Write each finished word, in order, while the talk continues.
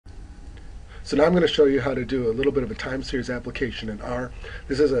So now I'm going to show you how to do a little bit of a time series application in R.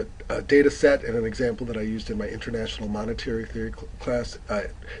 This is a data set and an example that I used in my International Monetary Theory class.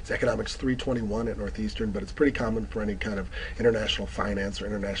 It's Economics 321 at Northeastern, but it's pretty common for any kind of international finance or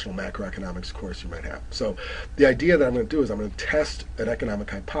international macroeconomics course you might have. So the idea that I'm going to do is I'm going to test an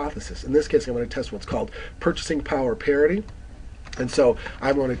economic hypothesis. In this case, I'm going to test what's called purchasing power parity. And so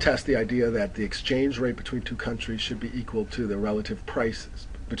I'm going to test the idea that the exchange rate between two countries should be equal to the relative prices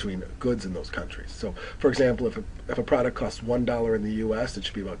between goods in those countries. So, for example, if a product costs $1 in the U.S., it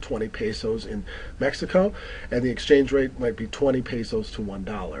should be about 20 pesos in Mexico, and the exchange rate might be 20 pesos to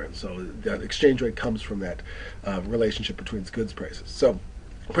 $1. And so the exchange rate comes from that relationship between goods prices. So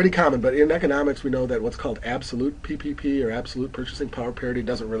pretty common, but in economics we know that what's called absolute PPP or absolute purchasing power parity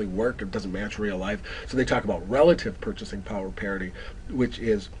doesn't really work. It doesn't match real life. So they talk about relative purchasing power parity, which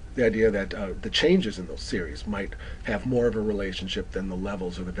is the idea that the changes in those series might have more of a relationship than the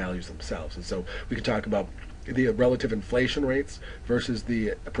levels or the values themselves. And so we can talk about the relative inflation rates versus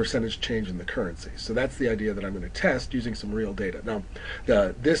the percentage change in the currency. So that's the idea that I'm going to test using some real data. Now,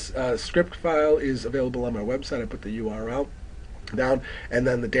 this script file is available on my website. I put the URL down, and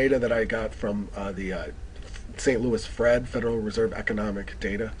then the data that I got from the St. Louis FRED, Federal Reserve Economic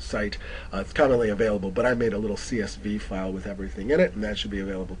Data site. It's commonly available, but I made a little CSV file with everything in it, and that should be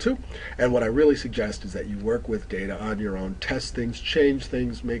available too. And what I really suggest is that you work with data on your own, test things, change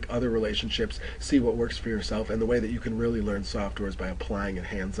things, make other relationships, see what works for yourself, and the way that you can really learn software is by applying it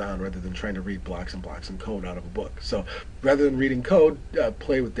hands-on rather than trying to read blocks and blocks and code out of a book. So rather than reading code,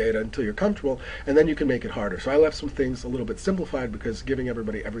 play with data until you're comfortable, and then you can make it harder. So I left some things a little bit simplified because giving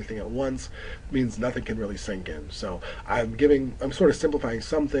everybody everything at once means nothing can really sink in. So I'm sort of simplifying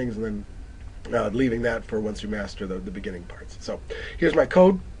some things and then leaving that for once you master the beginning parts. So here's my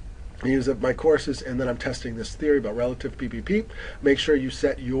code. I use my courses, and then I'm testing this theory about relative PPP. Make sure you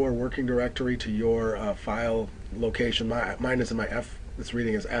set your working directory to your file location. Mine is in my F. It's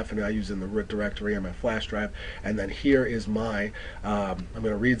reading as F, and I use in the root directory on my flash drive. And then here is my, I'm going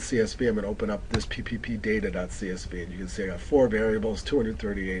to read CSV. I'm going to open up this pppdata.csv, and you can see I got 4 variables,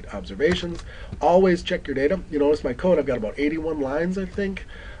 238 observations. Always check your data. You notice my code, I've got about 81 lines, I think,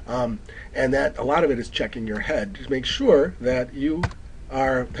 and that a lot of it is checking your head. Just make sure that you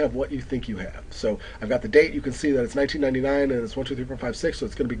have what you think you have. So I've got the date. You can see that it's 1999, and it's 1, 2, 3, 4, 5, 6, so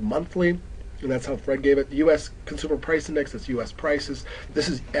it's going to be monthly. And that's how Fred gave it. U.S. Consumer Price Index, that's U.S. prices. This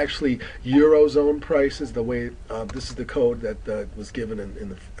is actually Eurozone prices, the way, this is the code that was given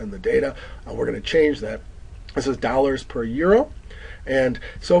in the data. We're going to change that. This is dollars per euro, and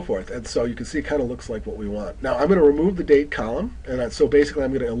so forth. And so you can see it kind of looks like what we want. Now I'm going to remove the date column, and so basically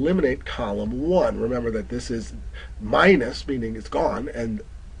I'm going to eliminate column 1. Remember that this is minus, meaning it's gone, and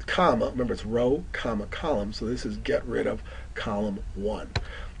comma, remember it's row, comma, column, so this is get rid of column 1.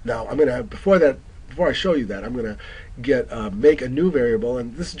 Now I'm going to, before I show you that, I'm going to make a new variable,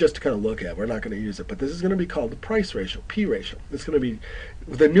 and this is just to kind of look at. We're not going to use it, but this is going to be called the price ratio, P ratio. It's going to be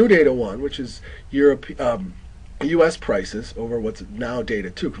the new data 1, which is U.S. prices over what's now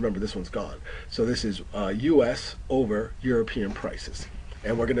data 2. Remember, this one's gone. So this is U.S. over European prices.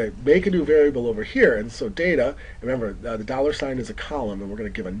 And we're going to make a new variable over here, and so data, remember the dollar sign is a column, and we're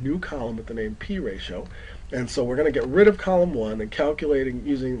going to give a new column with the name P ratio. And so we're going to get rid of column 1 and calculating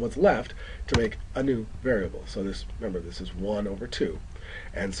using what's left to make a new variable. So this, remember, this is 1 over 2.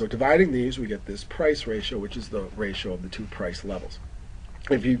 And so dividing these, we get this price ratio, which is the ratio of the 2 price levels.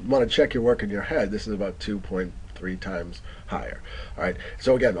 If you want to check your work in your head, this is about 2.3 times higher. All right.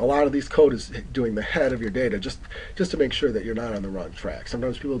 So again, a lot of these code is doing the head of your data just to make sure that you're not on the wrong track.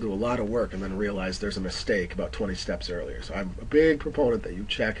 Sometimes people do a lot of work and then realize there's a mistake about 20 steps earlier. So I'm a big proponent that you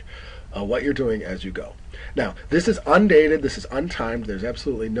check what you're doing as you go. Now, this is undated, this is untimed. There's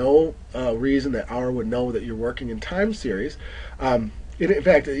absolutely no reason that R would know that you're working in time series. In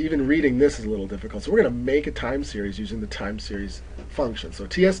fact, even reading this is a little difficult. So we're going to make a time series using the time series function. So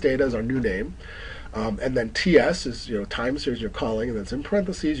TS data is our new name. And then TS is time series you're calling, and then it's in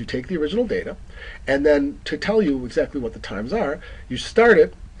parentheses. You take the original data, and then to tell you exactly what the times are, you start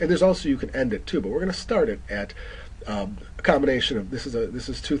it, and there's also you can end it too. But we're going to start it at a combination of this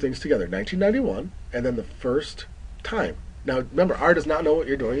is 2 things together, 1991, and then the first time. Now remember, R does not know what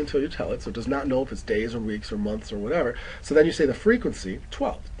you're doing until you tell it, so it does not know if it's days or weeks or months or whatever. So then you say the frequency,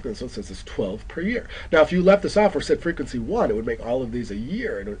 12. And so it says it's 12 per year. Now if you left this off or said frequency 1, it would make all of these a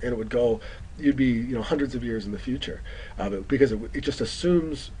year, and it would go, you'd be hundreds of years in the future, because it just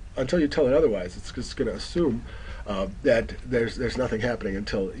assumes, until you tell it otherwise, it's just going to assume that there's nothing happening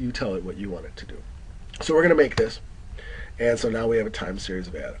until you tell it what you want it to do. So we're going to make this, and so now we have a time series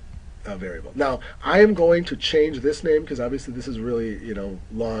of variable. Now, I am going to change this name because obviously this is really,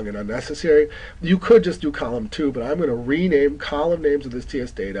 long and unnecessary. You could just do column 2, but I'm going to rename column names of this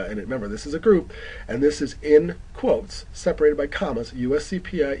TS data. And remember, this is a group, and this is in quotes, separated by commas, US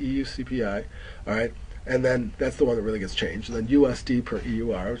CPI, EU CPI, all right? And then that's the one that really gets changed. And then USD per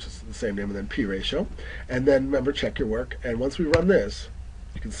EUR, which is the same name, and then P ratio. And then remember, check your work. And once we run this,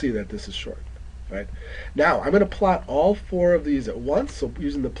 you can see that this is short. Right? Now, I'm going to plot all 4 of these at once, so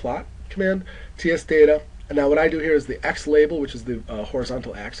using the plot command, TS data. And now what I do here is the X label, which is the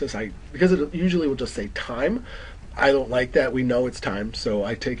horizontal axis. Because it usually will just say time, I don't like that. We know it's time, so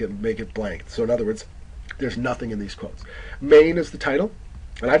I take it and make it blank. So in other words, there's nothing in these quotes. Main is the title,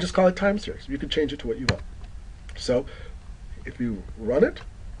 and I just call it time series. You can change it to what you want. So if you run it,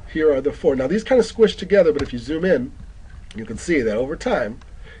 here are the 4. Now, these kind of squish together, but if you zoom in, you can see that over time,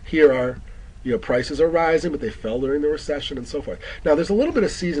 here are prices are rising, but they fell during the recession and so forth. Now, there's a little bit of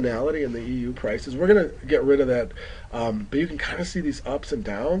seasonality in the EU prices. We're going to get rid of that, but you can kind of see these ups and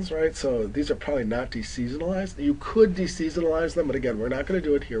downs, right? So these are probably not deseasonalized. You could deseasonalize them, but again, we're not going to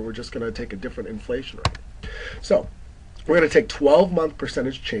do it here. We're just going to take a different inflation rate. So we're going to take 12-month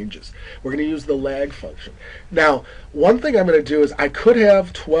percentage changes. We're going to use the lag function. Now, one thing I'm going to do is I could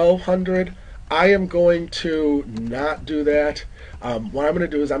have 1,200. I am going to not do that. What I'm going to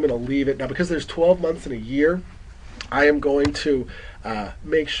do is I'm going to leave it. Now, because there's 12 months in a year, I am going to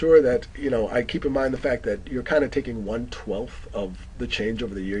make sure that, I keep in mind the fact that you're kind of taking 1/12 of the change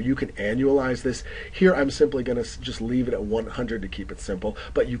over the year. You can annualize this. Here, I'm simply going to just leave it at 100 to keep it simple.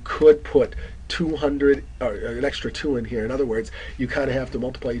 But you could put 200 or an extra 2 in here. In other words, you kind of have to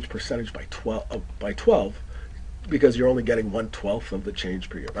multiply each percentage by 12 because you're only getting 1/12 of the change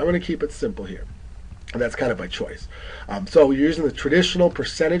per year. I'm going to keep it simple here. And that's kind of by choice. So you're using the traditional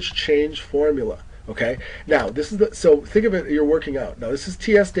percentage change formula. Okay. Now this is so think of it. You're working out. Now this is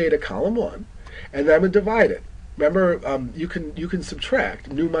TS data column 1, and then I'm going to divide it. Remember, you can subtract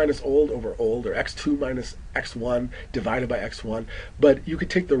new minus old over old, or x2 minus x1 divided by x1. But you could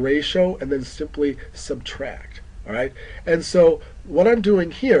take the ratio and then simply subtract. All right. And so what I'm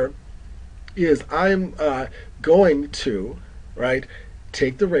doing here is I'm going to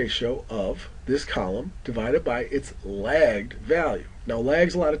take the ratio of this column divided by its lagged value. Now,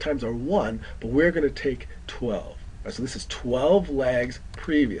 lags a lot of times are 1, but we're going to take 12. So this is 12 lags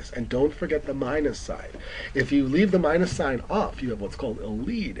previous. And don't forget the minus sign. If you leave the minus sign off, you have what's called a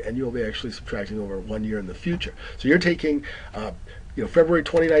lead, and you'll be actually subtracting over 1 year in the future. So you're taking February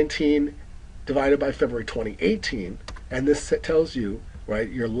 2019 divided by February 2018, and this tells you,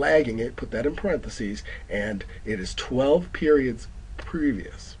 you're lagging it, put that in parentheses, and it is 12 periods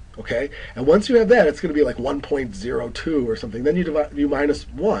previous. Okay, and once you have that, it's going to be like 1.02 or something. Then you minus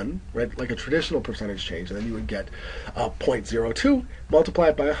 1, like a traditional percentage change, and then you would get 0.02, multiply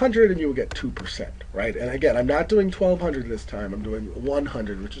it by 100, and you would get 2%, right? And again, I'm not doing 1,200 this time. I'm doing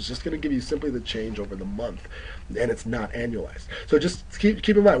 100, which is just going to give you simply the change over the month, and it's not annualized. So just keep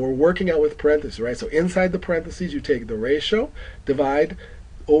in mind, we're working out with parentheses, right? So inside the parentheses, you take the ratio, divide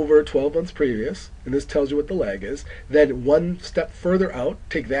over 12 months previous, and this tells you what the lag is. Then one step further out,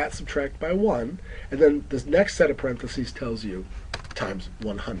 take that, subtract by 1, and then this next set of parentheses tells you times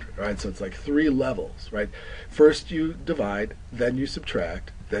 100, right? So it's like 3 levels, right? First you divide, then you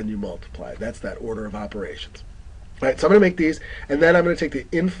subtract, then you multiply. That's that order of operations. All right, so I'm going to make these, and then I'm going to take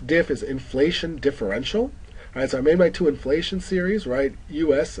the diff is inflation differential. All right, so I made my 2 inflation series, right?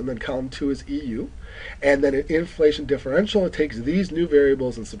 US, and then column 2 is EU. And then in inflation differential, it takes these new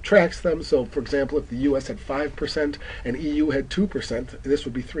variables and subtracts them. So, for example, if the US had 5% and EU had 2%, this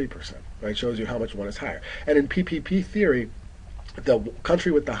would be 3%. Right? Shows you how much one is higher. And in PPP theory, the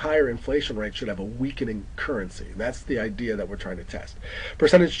country with the higher inflation rate should have a weakening currency. That's the idea that we're trying to test.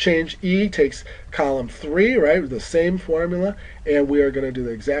 Percentage change E takes column 3, right, with the same formula, and we are going to do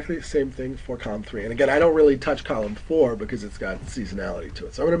exactly the same thing for column 3. And again, I don't really touch column 4 because it's got seasonality to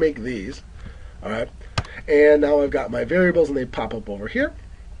it. So I'm going to make these, all right, and now I've got my variables, and they pop up over here.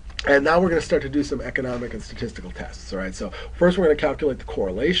 And now we're going to start to do some economic and statistical tests. All right. So first we're going to calculate the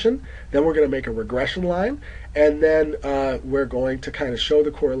correlation. Then we're going to make a regression line. And then we're going to kind of show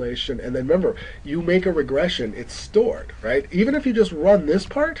the correlation. And then remember, you make a regression, it's stored, right? Even if you just run this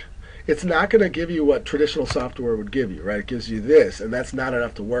part, it's not going to give you what traditional software would give you, right? It gives you this, and that's not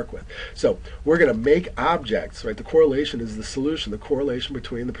enough to work with. So we're going to make objects, right? The correlation is the solution, the correlation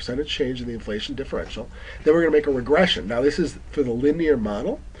between the percentage change and the inflation differential. Then we're going to make a regression. Now this is for the linear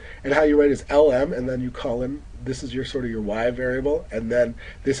model. And how you write is LM, and then you call in, this is your sort of your Y variable, and then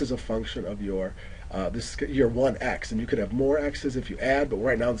this is a function of your, this is your 1x, and you could have more x's if you add, but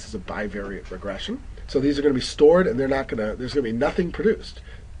right now this is a bivariate regression. So these are going to be stored, and they're not going to, there's going to be nothing produced.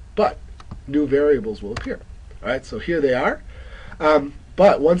 but new variables will appear. All right, so here they are.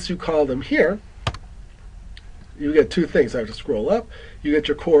 But once you call them here, you get two things. I have to scroll up. You get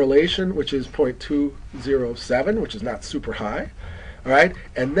your correlation, which is 0.207, which is not super high. All right,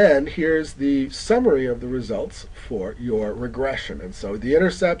 and then here's the summary of the results for your regression. And so the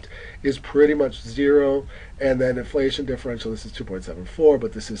intercept is pretty much 0, and then inflation differential, this is 2.74,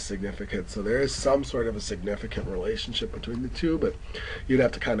 but this is significant. So there is some sort of a significant relationship between the two, but you'd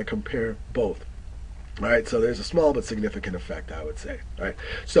have to kind of compare both. All right, so there's a small but significant effect, I would say. All right,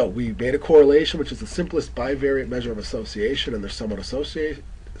 so we made a correlation, which is the simplest bivariate measure of association, and they're somewhat associated.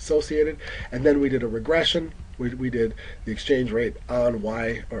 And then we did a regression. We did the exchange rate on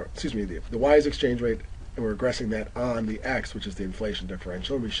y, or excuse me, the y's exchange rate, and we're regressing that on the x, which is the inflation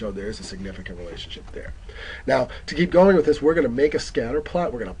differential, and we showed there is a significant relationship there. Now, to keep going with this, we're going to make a scatter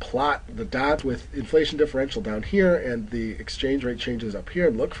plot. We're going to plot the dot with inflation differential down here and the exchange rate changes up here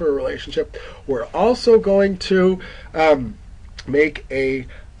and look for a relationship. We're also going to make a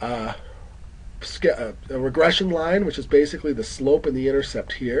regression line, which is basically the slope and the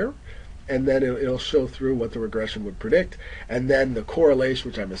intercept here, and then it'll show through what the regression would predict. And then the correlation,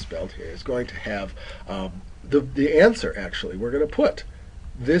 which I misspelled here, is going to have the answer, actually. We're going to put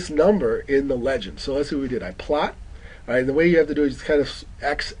this number in the legend. So let's see what we did. I plot. All right, and the way you have to do it is kind of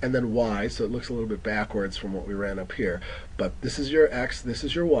x and then y, so it looks a little bit backwards from what we ran up here. But this is your x, this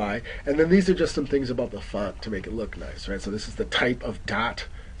is your y, and then these are just some things about the font to make it look nice, right? So this is the type of dot.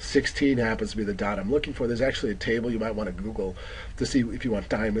 16 happens to be the dot I'm looking for. There's actually a table you might want to Google to see if you want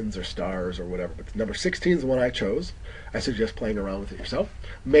diamonds or stars or whatever. But number 16 is the one I chose. I suggest playing around with it yourself.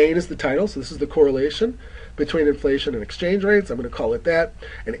 Main is the title, so this is the correlation between inflation and exchange rates. I'm going to call it that.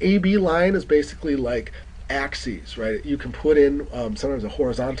 An AB line is basically like axes, right? You can put in sometimes a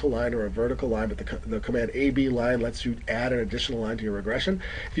horizontal line or a vertical line, but the command AB line lets you add an additional line to your regression.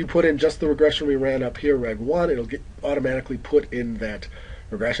 If you put in just the regression we ran up here, reg 1, it'll get automatically put in that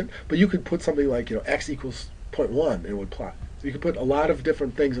regression. But you could put something like, x equals 0.1 and it would plot. So you could put a lot of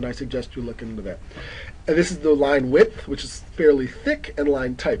different things, and I suggest you look into that. And this is the line width, which is fairly thick, and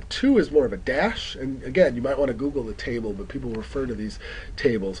line type 2 is more of a dash. And again, you might want to Google the table, but people refer to these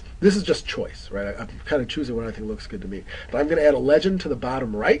tables. This is just choice, right? I'm kind of choosing what I think looks good to me. But I'm going to add a legend to the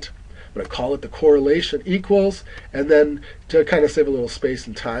bottom right. I'm going to call it the correlation equals, and then to kind of save a little space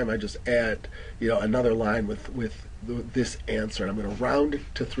and time, I just add another line with this answer, and I'm going to round it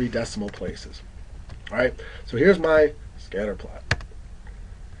to 3 decimal places. All right, so here's my scatter plot.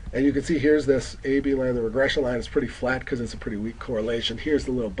 And you can see here's this AB line. The regression line is pretty flat because it's a pretty weak correlation. Here's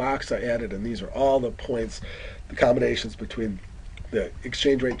the little box I added, and these are all the points, the combinations between the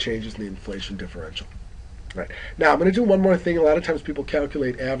exchange rate changes and the inflation differential. All right. Now I'm going to do one more thing. A lot of times people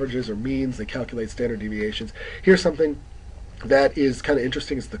calculate averages or means. They calculate standard deviations. Here's something that is kind of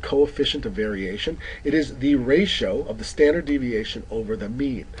interesting. Is the coefficient of variation. It is the ratio of the standard deviation over the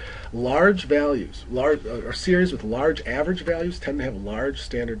mean. Large values, or series with large average values tend to have large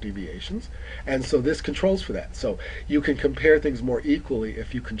standard deviations, and so this controls for that. So you can compare things more equally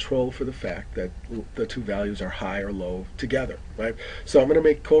if you control for the fact that the two values are high or low together, right? So I'm going to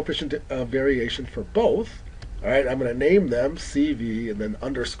make coefficient of variation for both. All right, I'm going to name them CV and then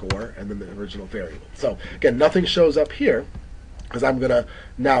underscore and then the original variable. So again, nothing shows up here, because I'm going to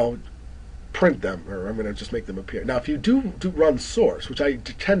now print them, or I'm going to just make them appear. Now, if you do run source, which I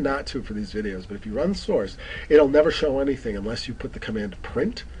tend not to for these videos, but if you run source, it'll never show anything unless you put the command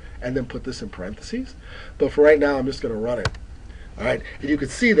print and then put this in parentheses. But for right now, I'm just going to run it. All right, and you can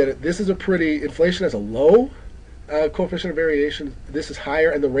see that this is a pretty, inflation has a low coefficient of variation. This is higher,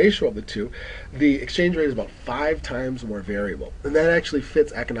 and the ratio of the two, the exchange rate is about 5 times more variable. And that actually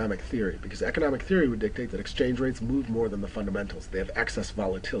fits economic theory, because economic theory would dictate that exchange rates move more than the fundamentals. They have excess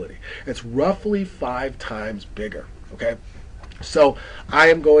volatility. It's roughly 5 times bigger, okay? So I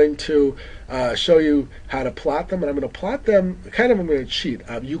am going to show you how to plot them, and I'm going to plot them, I'm going to cheat.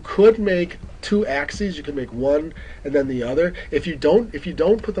 You could make 2 axes. You can make one and then the other. If you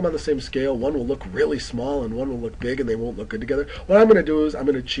don't put them on the same scale, one will look really small and one will look big, and they won't look good together. What I'm going to do is I'm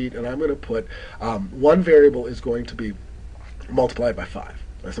going to cheat, and I'm going to put one variable is going to be multiplied by 5.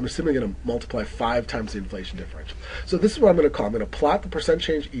 So I'm simply going to multiply 5 times the inflation differential. So this is what I'm going to call. I'm going to plot the percent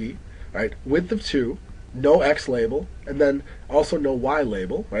change E, right, width of 2, no X label, and then also no Y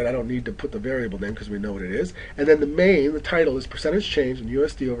label, right? I don't need to put the variable name because we know what it is. And then the title is percentage change in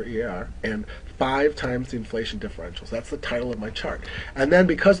USD over EAR and 5 times the inflation differential. So that's the title of my chart. And then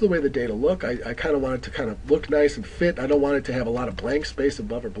because of the way the data look, I kind of want it to kind of look nice and fit. I don't want it to have a lot of blank space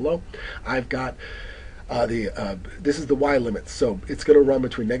above or below. I've got this is the Y limit, so it's going to run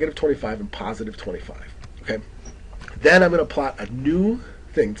between -25 and +25. Okay. Then I'm going to plot a new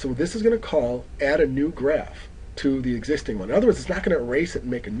thing. So this is going to add a new graph to the existing one. In other words, it's not going to erase it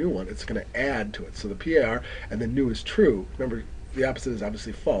and make a new one. It's going to add to it. So the PAR and then new is true. Remember, the opposite is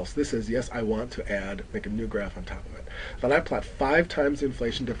obviously false. This is, yes, I want to make a new graph on top of it. Then I plot 5 times the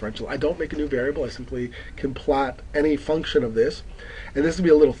inflation differential. I don't make a new variable. I simply can plot any function of this. And this will be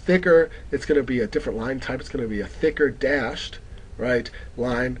a little thicker. It's going to be a different line type. It's going to be a thicker dashed, right,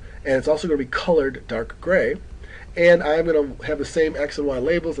 line. And it's also going to be colored dark gray. And I'm going to have the same X and Y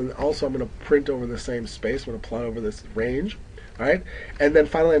labels, and also I'm going to print over the same space. I'm going to plot over this range. All right, and then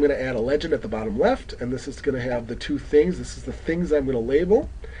finally I'm going to add a legend at the bottom left, and this is going to have the 2 things. This is the things I'm going to label,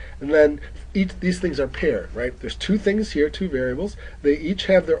 and then these things are paired, right? There's 2 things here, 2 variables. They each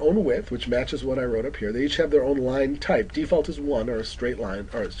have their own width, which matches what I wrote up here. They each have their own line type. Default is 1, or a straight line,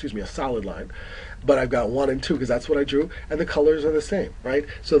 or excuse me, a solid line. But I've got 1 and 2 because that's what I drew, and the colors are the same, right?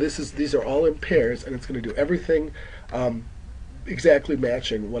 So these are all in pairs, and it's going to do everything exactly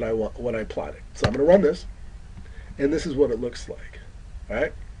matching what I plotted. So I'm going to run this. And this is what it looks like, all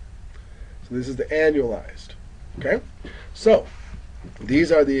right? So this is the annualized, okay? So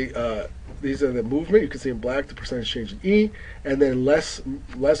these are the movement. You can see in black the percentage change in E, and then less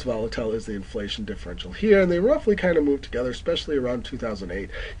volatile is the inflation differential here, and they roughly kind of move together, especially around 2008.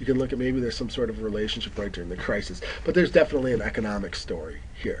 You can look at maybe there's some sort of relationship right during the crisis, but there's definitely an economic story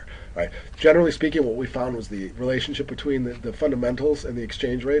here. Right. Generally speaking, what we found was the relationship between the fundamentals and the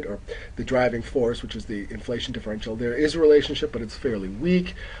exchange rate, or the driving force, which is the inflation differential. There is a relationship, but it's fairly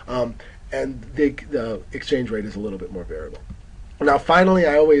weak, and the exchange rate is a little bit more variable. Now, finally,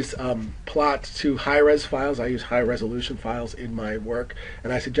 I always plot to high-res files. I use high-resolution files in my work,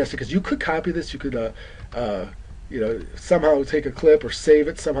 and I suggest it because you could copy this. You could, somehow take a clip or save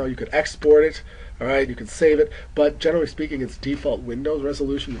it. Somehow you could export it. All right, you can save it, but generally speaking, it's default Windows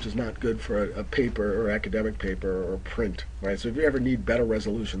resolution, which is not good for a paper or academic paper or print. Right, so if you ever need better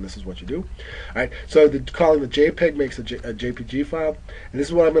resolution, this is what you do. All right, so calling the JPEG makes a JPG file, and this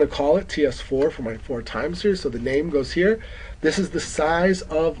is what I'm going to call it, TS4 for my 4 time series. So the name goes here. This is the size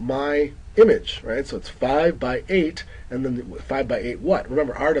of my image, right? So it's 5 by 8, and then 5 by 8 what?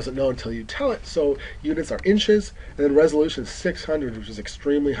 Remember, R doesn't know until you tell it, so units are inches, and then resolution is 600, which is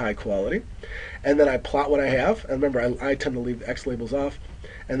extremely high quality. And then I plot what I have, and remember, I tend to leave the X labels off,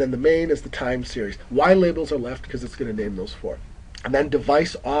 and then the main is the time series. Y labels are left because it's going to name those 4. And then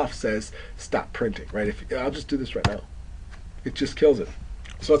device off says stop printing, right? I'll just do this right now. It just kills it.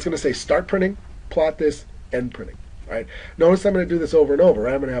 So it's going to say start printing, plot this, end printing. Right. Notice I'm going to do this over and over.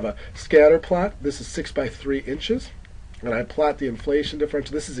 Right? I'm going to have a scatter plot. This is 6 by 3 inches. And I plot the inflation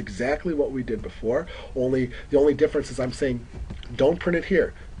differential. This is exactly what we did before. The only difference is I'm saying don't print it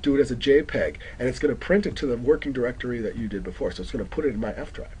here. Do it as a JPEG. And it's going to print it to the working directory that you did before. So it's going to put it in my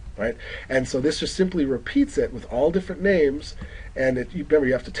F drive. Right? And so this just simply repeats it with all different names. And remember,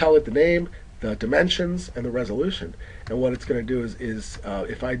 you have to tell it the name, the dimensions, and the resolution. And what it's going to do is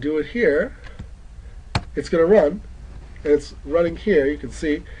if I do it here, it's going to run. And it's running here, you can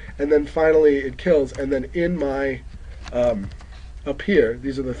see, and then finally it kills, and then in my, up here,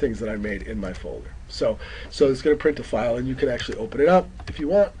 these are the things that I made in my folder. So it's going to print a file, and you can actually open it up if you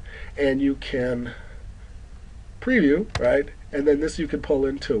want, and you can preview, right? And then this you can pull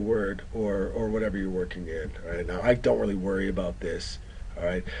into Word or whatever you're working in. Right now, I don't really worry about this. All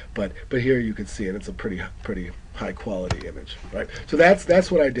right, but here you can see, and it's a pretty high quality image, right? So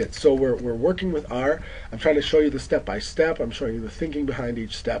that's what I did. So we're working with R. I'm trying to show you the step by step. I'm showing you the thinking behind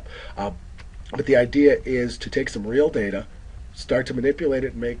each step. But the idea is to take some real data, start to manipulate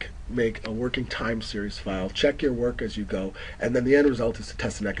it, and make a working time series file. Check your work as you go, and then the end result is to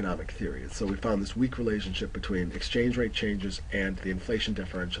test an economic theory. And so we found this weak relationship between exchange rate changes and the inflation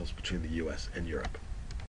differentials between the U.S. and Europe.